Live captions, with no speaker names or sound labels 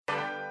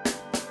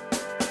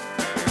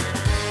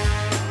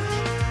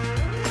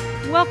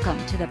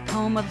Welcome to the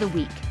Poem of the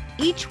Week.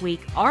 Each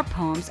week, our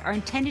poems are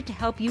intended to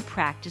help you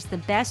practice the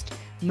best,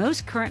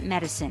 most current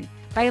medicine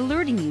by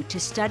alerting you to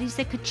studies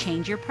that could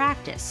change your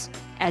practice.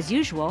 As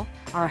usual,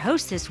 our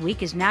host this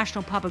week is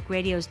National Public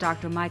Radio's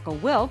Dr. Michael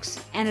Wilkes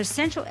and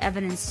Essential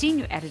Evidence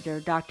Senior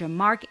Editor Dr.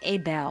 Mark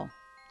Ebell.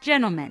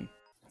 Gentlemen.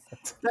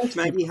 Thanks,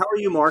 Maggie. How are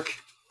you, Mark?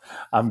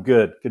 I'm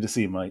good. Good to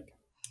see you, Mike.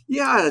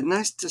 Yeah,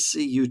 nice to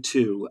see you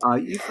too.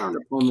 You found a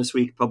poem this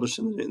week published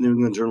in the New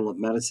England Journal of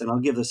Medicine.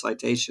 I'll give the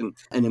citation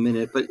in a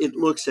minute, but it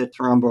looks at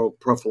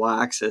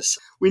thromboprophylaxis.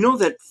 We know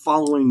that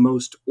following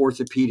most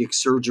orthopedic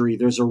surgery,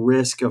 there's a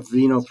risk of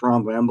venous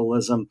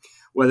thromboembolism,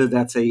 whether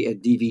that's a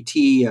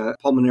DVT, a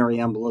pulmonary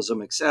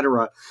embolism,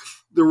 etc.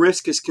 The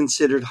risk is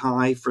considered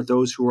high for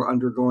those who are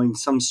undergoing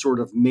some sort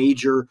of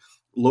major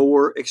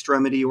lower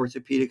extremity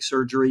orthopedic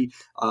surgery.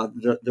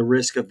 The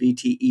risk of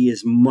VTE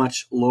is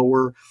much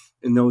lower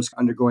in those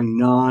undergoing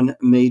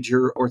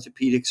non-major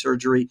orthopedic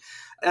surgery,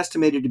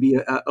 estimated to be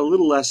a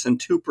little less than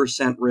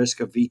 2% risk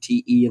of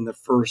VTE in the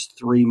first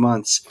 3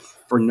 months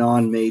for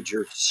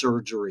non-major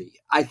surgery.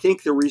 I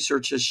think the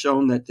research has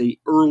shown that the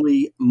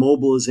early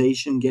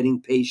mobilization,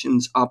 getting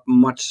patients up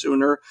much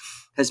sooner,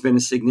 has been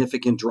a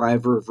significant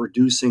driver of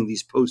reducing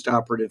these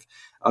postoperative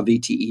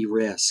VTE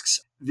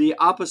risks. The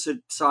opposite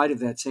side of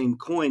that same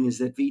coin is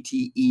that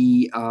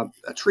VTE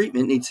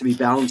treatment needs to be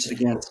balanced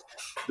against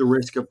the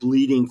risk of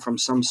bleeding from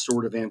some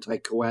sort of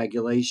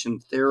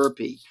anticoagulation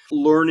therapy.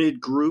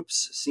 Learned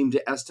groups seem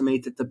to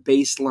estimate that the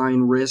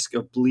baseline risk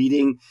of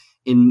bleeding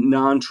in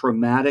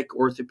non-traumatic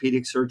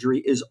orthopedic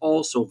surgery is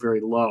also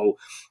very low,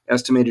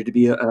 estimated to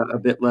be a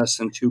bit less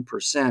than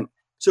 2%.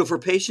 So for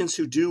patients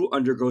who do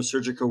undergo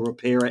surgical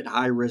repair at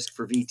high risk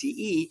for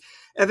VTE,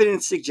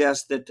 evidence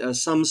suggests that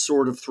some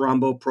sort of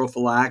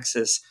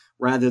thromboprophylaxis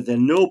rather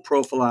than no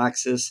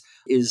prophylaxis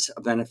is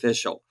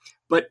beneficial.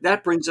 But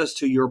that brings us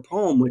to your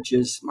poem, which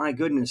is, my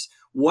goodness,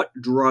 what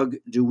drug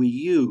do we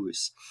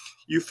use?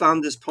 You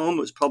found this poem.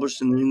 It was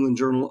published in the New England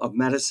Journal of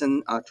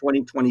Medicine,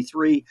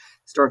 2023,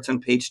 starts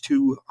on page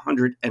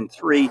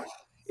 203.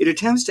 It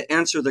attempts to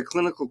answer the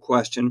clinical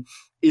question,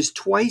 is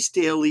twice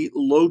daily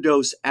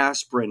low-dose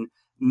aspirin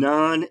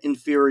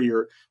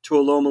non-inferior to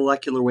a low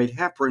molecular weight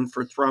heparin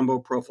for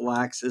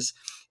thromboprophylaxis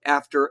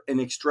after an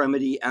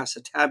extremity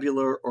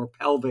acetabular or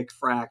pelvic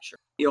fracture?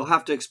 You'll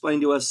have to explain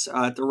to us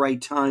at the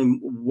right time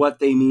what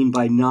they mean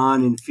by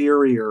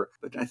non-inferior,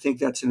 but I think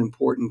that's an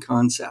important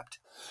concept.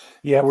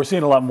 Yeah, we're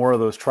seeing a lot more of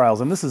those trials,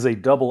 and this is a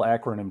double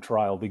acronym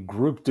trial. The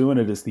group doing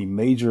it is the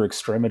Major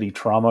Extremity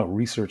Trauma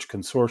Research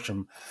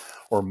Consortium,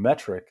 or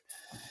METRIC,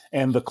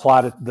 and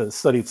the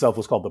study itself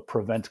was called the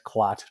Prevent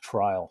CLOT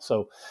trial.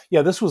 So,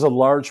 yeah, this was a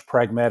large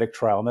pragmatic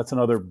trial, and that's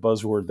another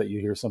buzzword that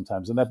you hear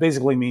sometimes, and that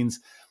basically means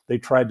they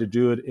tried to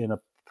do it in a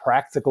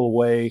practical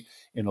way,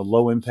 in a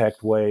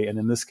low-impact way, and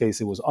in this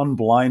case, it was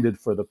unblinded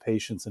for the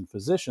patients and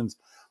physicians,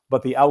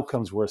 but the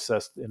outcomes were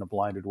assessed in a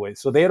blinded way.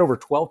 So they had over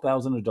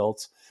 12,000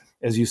 adults,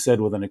 as you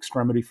said, with an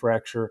extremity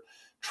fracture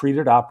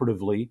treated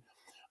operatively,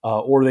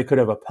 or they could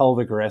have a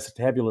pelvic or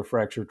acetabular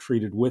fracture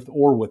treated with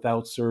or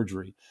without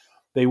surgery.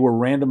 They were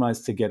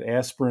randomized to get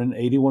aspirin,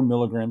 81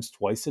 milligrams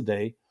twice a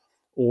day,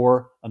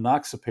 or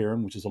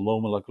enoxaparin, which is a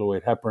low molecular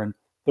weight heparin,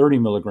 30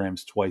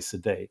 milligrams twice a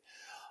day.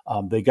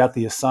 They got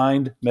the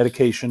assigned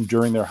medication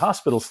during their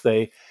hospital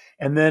stay,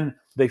 and then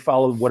they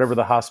followed whatever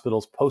the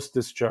hospital's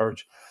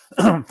post-discharge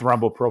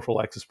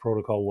thromboprophylaxis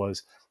protocol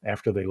was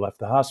after they left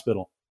the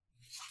hospital.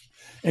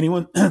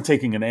 Anyone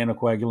taking an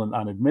anticoagulant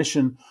on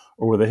admission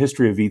or with a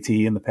history of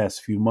VTE in the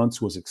past few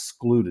months was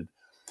excluded.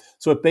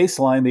 So at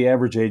baseline, the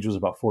average age was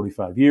about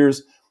 45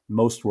 years.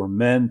 Most were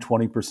men,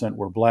 20%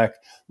 were Black.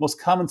 Most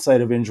common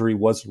site of injury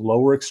was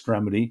lower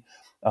extremity.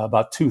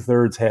 About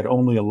 2/3 had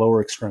only a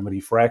lower extremity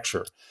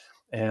fracture.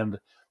 And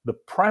the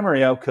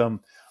primary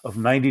outcome of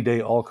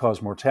 90-day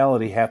all-cause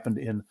mortality happened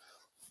in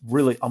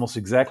really almost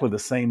exactly the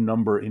same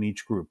number in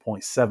each group,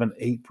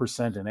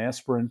 0.78% in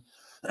aspirin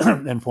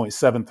and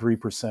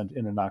 0.73%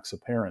 in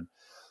enoxaparin.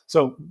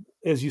 So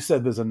as you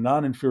said, there's a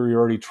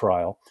non-inferiority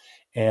trial.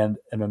 And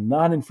in a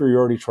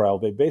non-inferiority trial,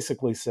 they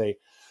basically say,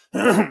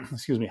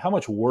 how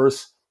much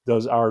worse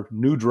does our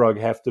new drug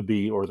have to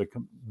be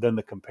than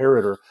the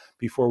comparator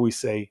before we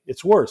say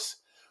it's worse?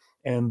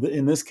 And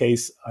in this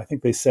case, I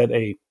think they set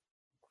a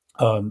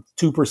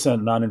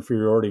 2%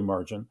 non-inferiority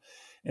margin.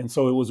 And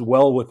so it was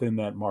well within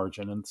that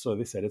margin. And so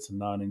they said it's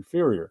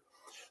non-inferior.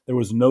 There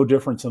was no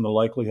difference in the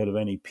likelihood of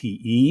any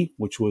PE,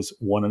 which was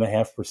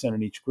 1.5%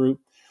 in each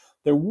group.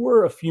 There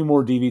were a few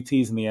more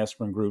DVTs in the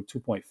aspirin group,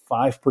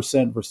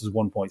 2.5% versus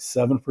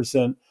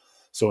 1.7%.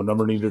 So a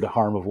number needed a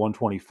harm of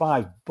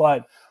 125.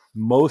 But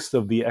most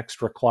of the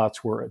extra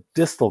clots were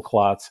distal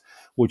clots,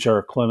 which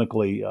are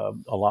clinically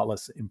a lot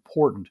less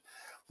important.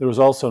 There was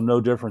also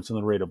no difference in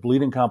the rate of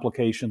bleeding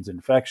complications,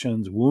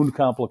 infections, wound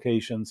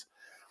complications.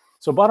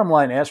 So bottom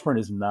line, aspirin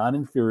is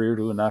non-inferior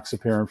to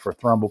enoxaparin for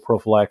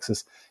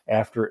thromboprophylaxis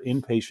after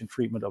inpatient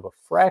treatment of a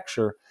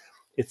fracture.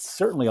 It's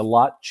certainly a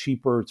lot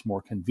cheaper. It's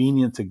more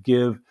convenient to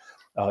give.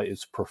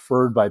 It's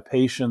preferred by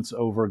patients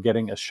over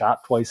getting a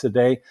shot twice a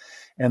day.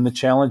 And the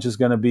challenge is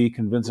going to be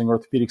convincing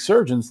orthopedic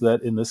surgeons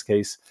that, in this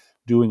case,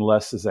 doing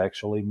less is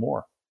actually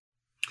more.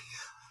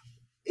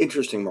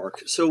 Interesting,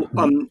 Mark. So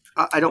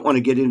I don't want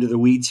to get into the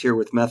weeds here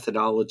with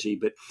methodology,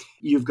 but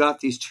you've got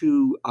these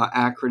two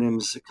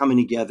acronyms coming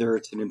together.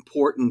 It's an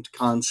important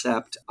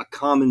concept, a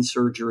common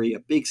surgery, a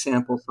big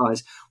sample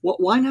size.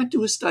 Why not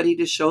do a study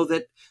to show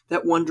that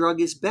one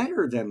drug is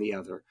better than the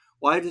other?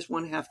 Why does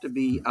one have to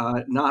be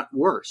not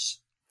worse?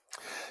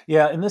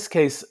 Yeah, in this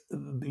case,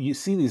 you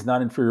see these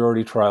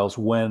non-inferiority trials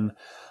when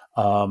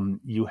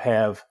you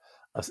have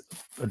a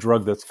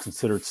drug that's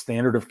considered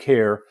standard of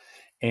care,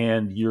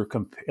 and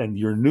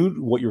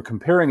what you're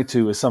comparing it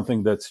to is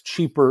something that's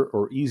cheaper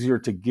or easier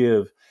to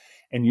give,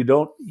 and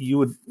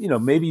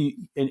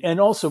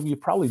also you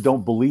probably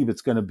don't believe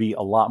it's going to be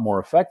a lot more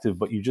effective,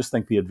 but you just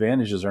think the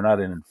advantages are not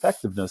in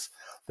effectiveness,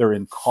 they're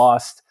in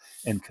cost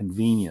and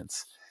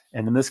convenience.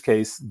 And in this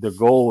case, the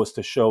goal was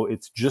to show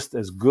it's just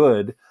as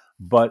good,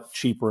 but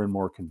cheaper and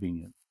more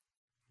convenient.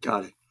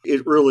 Got it.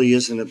 It really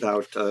isn't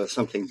about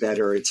something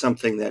better. It's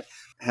something that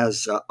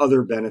has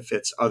other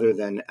benefits other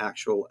than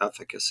actual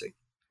efficacy.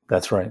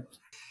 That's right.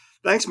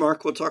 Thanks,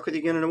 Mark. We'll talk with you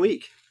again in a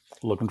week.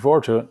 Looking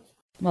forward to it.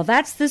 Well,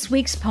 that's this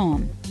week's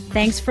poem.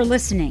 Thanks for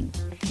listening.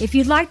 If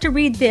you'd like to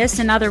read this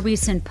and other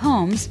recent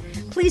poems,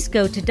 please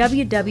go to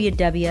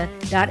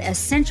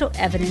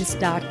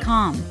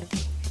www.essentialevidence.com.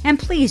 And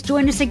please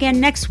join us again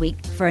next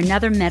week for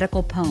another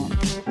medical poem.